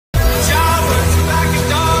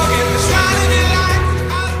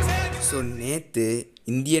நேற்று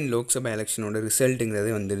இந்தியன் லோக்சபா எலெக்ஷனோட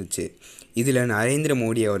ரிசல்ட்டுங்கிறது வந்துருச்சு. இதில் நரேந்திர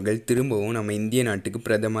மோடி அவர்கள் திரும்பவும் நம்ம இந்திய நாட்டுக்கு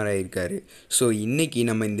பிரதமராக இருக்கார். ஸோ இன்றைக்கி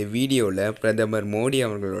நம்ம இந்த வீடியோவில் பிரதமர் மோடி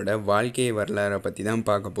அவர்களோட வாழ்க்கை வரலாறை பற்றி தான்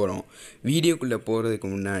பார்க்க போகிறோம். வீடியோக்குள்ளே போகிறதுக்கு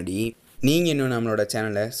முன்னாடி நீங்கள் இன்னும் நம்மளோட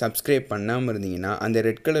சேனலை சப்ஸ்கிரைப் பண்ணாமல் இருந்தீங்கன்னா அந்த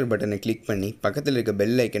ரெட் கலர் பட்டனை கிளிக் பண்ணி பக்கத்தில் இருக்க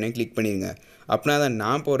பெல் ஐக்கனை கிளிக் பண்ணிடுங்க. அப்படின்னா தான்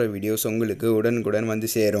நான் போகிற வீடியோஸ் உங்களுக்கு உடனுக்குடன் வந்து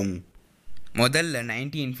சேரும். முதல்ல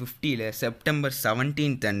 1950 செப்டம்பர்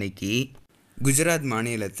 17 அன்னைக்கு குஜராத்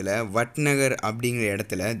மாநிலத்தில் வட்நகர் அப்படிங்கிற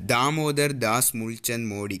இடத்துல தாமோதர் தாஸ் முல்சந்த்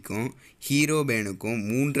மோடிக்கும் ஹீரோபேனுக்கும்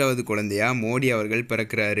 3வது குழந்தையாக மோடி அவர்கள்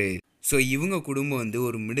பிறக்கிறாரு. ஸோ இவங்க குடும்பம்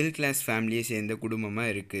ஒரு மிடில் கிளாஸ் ஃபேமிலியை சேர்ந்த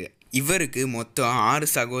குடும்பமாக இருக்குது. இவருக்கு மொத்தம் 6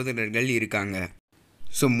 சகோதரர்கள் இருக்காங்க.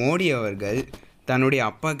 ஸோ மோடி அவர்கள் தன்னுடைய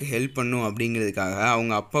அப்பாவுக்கு ஹெல்ப் பண்ணும் அப்படிங்கிறதுக்காக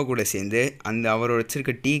அவங்க அப்பா கூட சேர்ந்து அவரோட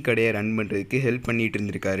வச்சிருக்க டீ கடையை ரன் பண்ணுறதுக்கு ஹெல்ப் பண்ணிகிட்டு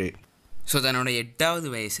இருந்திருக்காரு. ஸோ தன்னோட 8வது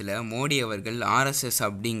வயசில் மோடி அவர்கள் RSS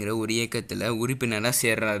அப்படிங்கிற ஒரு இயக்கத்தில் உறுப்பினராக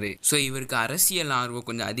சேர்றாரு. ஸோ இவருக்கு அரசியல் ஆர்வம்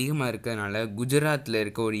கொஞ்சம் அதிகமாக இருக்கிறதுனால குஜராத்தில்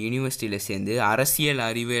இருக்க ஒரு யூனிவர்சிட்டியில் சேர்ந்து அரசியல்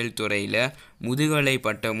அறிவியல் துறையில் முதுகலை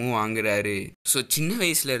பட்டமும் வாங்குறாரு. ஸோ சின்ன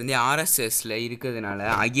வயசுலேருந்தே RSSல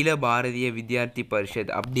இருக்கிறதுனால அகில பாரதிய வித்யார்த்தி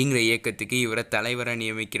பரிஷத் அப்படிங்கிற இயக்கத்துக்கு இவரை தலைவராக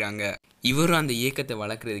நியமிக்கிறாங்க. இவரும் அந்த இயக்கத்தை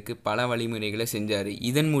வளர்க்குறதுக்கு பல வழிமுறைகளை செஞ்சார்.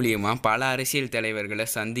 இதன் மூலியமாக பல அரசியல் தலைவர்களை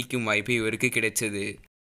சந்திக்கும் வாய்ப்பு இவருக்கு கிடைச்சது.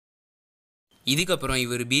 இதுக்கப்புறம்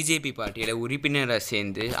இவர் பிஜேபி பார்ட்டியில் உறுப்பினராக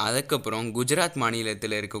சேர்ந்து அதுக்கப்புறம் குஜராத்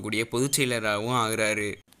மாநிலத்தில் இருக்கக்கூடிய பொதுச் செயலராகவும் ஆகிறாரு.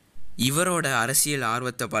 இவரோட அரசியல்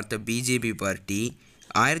ஆர்வத்தை பார்த்த பிஜேபி பார்ட்டி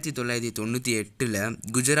 1998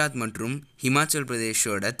 குஜராத் மற்றும் ஹிமாச்சல்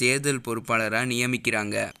பிரதேஷோட தேர்தல் பொறுப்பாளராக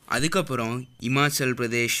நியமிக்கிறாங்க. அதுக்கப்புறம் இமாச்சல்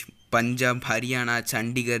பிரதேஷ், பஞ்சாப், ஹரியானா,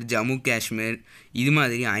 சண்டிகர், ஜம்மு காஷ்மீர் இது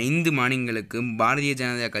மாதிரி 5 மாநிலங்களுக்கு பாரதிய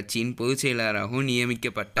ஜனதா கட்சியின் பொதுச் செயலராகவும்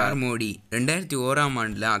நியமிக்கப்பட்டார் மோடி.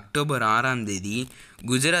 2001 அக்டோபர் 6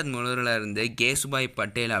 குஜராத் முதல்வராக இருந்த கேசுபாய்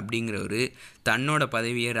பட்டேல் அப்படிங்கிறவர் தன்னோட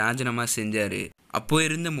பதவியை ராஜினாமா செஞ்சார். அப்போ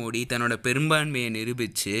இருந்த மோடி தன்னோட பெரும்பான்மையை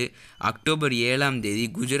நிரூபித்து அக்டோபர் 7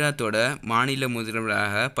 குஜராத்தோட மாநில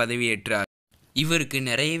முதல்வராக பதவியேற்றார். இவருக்கு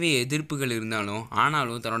நிறையவே எதிர்ப்புகள்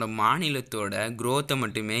ஆனாலும் தன்னோட மாநிலத்தோட குரோத்தை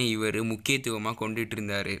மட்டுமே இவர் முக்கியத்துவமாக கொண்டுட்டு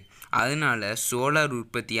இருந்தார். அதனால் சோலார்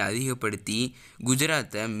உற்பத்தியை அதிகப்படுத்தி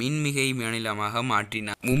குஜராத்தை மின்மிகை மாநிலமாக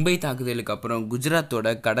மாற்றினார். மும்பை தாக்குதலுக்கு அப்புறம்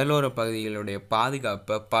குஜராத்தோட கடலோர பகுதிகளுடைய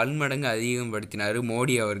பாதுகாப்பை பன்மடங்கு அதிகப்படுத்தினார்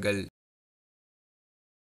மோடி அவர்கள்.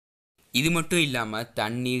 இது மட்டும் இல்லாமல்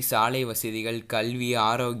தண்ணீர், சாலை வசதிகள், கல்வி,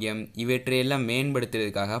 ஆரோக்கியம் இவற்றையெல்லாம்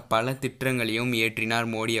மேம்படுத்துறதுக்காக பல திட்டங்களையும் இயற்றினார்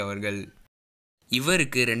மோடி அவர்கள்.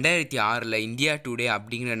 இவருக்கு 2006 இந்தியா டுடே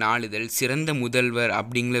அப்படிங்கிற நாளிதழ் சிறந்த முதல்வர்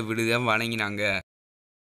அப்படிங்கிற விருதை வழங்கினாங்க.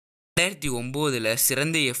 2009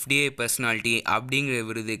 சிறந்த FDA பர்சனாலிட்டி அப்படிங்கிற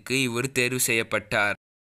விருதுக்கு இவர் தேர்வு செய்யப்பட்டார்.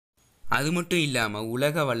 அது மட்டும் இல்லாமல்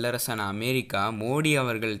உலக வல்லரசான அமெரிக்கா மோடி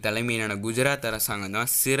அவர்கள் தலைமையிலான குஜராத் அரசாங்கம்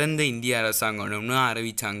தான் சிறந்த இந்திய அரசாங்கம்னு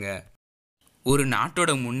அறிவித்தாங்க. ஒரு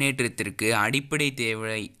நாட்டோட முன்னேற்றத்திற்கு அடிப்படை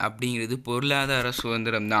தேவை அப்படிங்கிறது பொருளாதார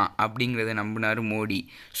சுதந்திரம் தான் அப்படிங்கிறத நம்பினார் மோடி.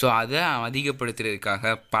 ஸோ அதை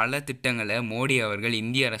அதிகப்படுத்துறதுக்காக பல திட்டங்களை மோடி அவர்கள்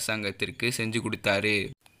இந்திய அரசாங்கத்திற்கு செஞ்சு கொடுத்தாரு.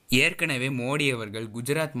 ஏற்கனவே மோடி அவர்கள்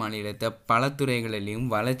குஜராத் மாநிலத்தை பல துறைகளிலும்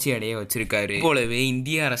வளர்ச்சி அடைய வச்சிருக்காரு. போலவே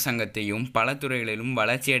இந்திய அரசாங்கத்தையும் பல துறைகளிலும்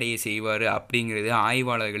வளர்ச்சி அடைய செய்வார் அப்படிங்கிறது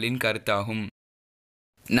ஆய்வாளர்களின் கருத்தாகும்.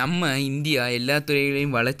 நம்ம இந்தியா எல்லா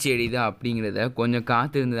துறைகளையும் வளர்ச்சி அடையுதா அப்படிங்கிறத கொஞ்சம்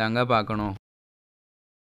காத்திருந்து தாங்க பார்க்கணும்.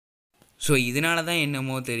 ஸோ இதனால தான்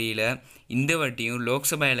என்னமோ தெரியல, இந்த வாட்டியும்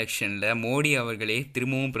லோக்சபா எலெக்ஷனில் மோடி அவர்களே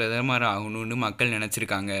திரும்பவும் பிரதமர் ஆகணும்னு மக்கள்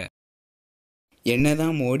நினச்சிருக்காங்க.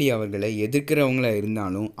 என்னதான் மோடி அவர்களை எதிர்க்கிறவங்களா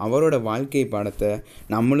இருந்தாலும் அவரோட வாழ்க்கை பாடத்தை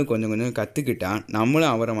நம்மளும் கொஞ்சம் கொஞ்சம் கற்றுக்கிட்டா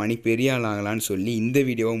நம்மளும் அவரை மணி பெரிய ஆள் ஆகலான்னு சொல்லி இந்த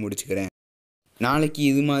வீடியோவை முடிச்சுக்கிறேன். நாளைக்கு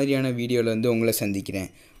இது மாதிரியான வீடியோவில் உங்களை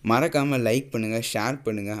சந்திக்கிறேன். மறக்காமல் லைக் பண்ணுங்கள், ஷேர்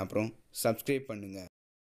பண்ணுங்கள், அப்புறம் சப்ஸ்கிரைப் பண்ணுங்கள்.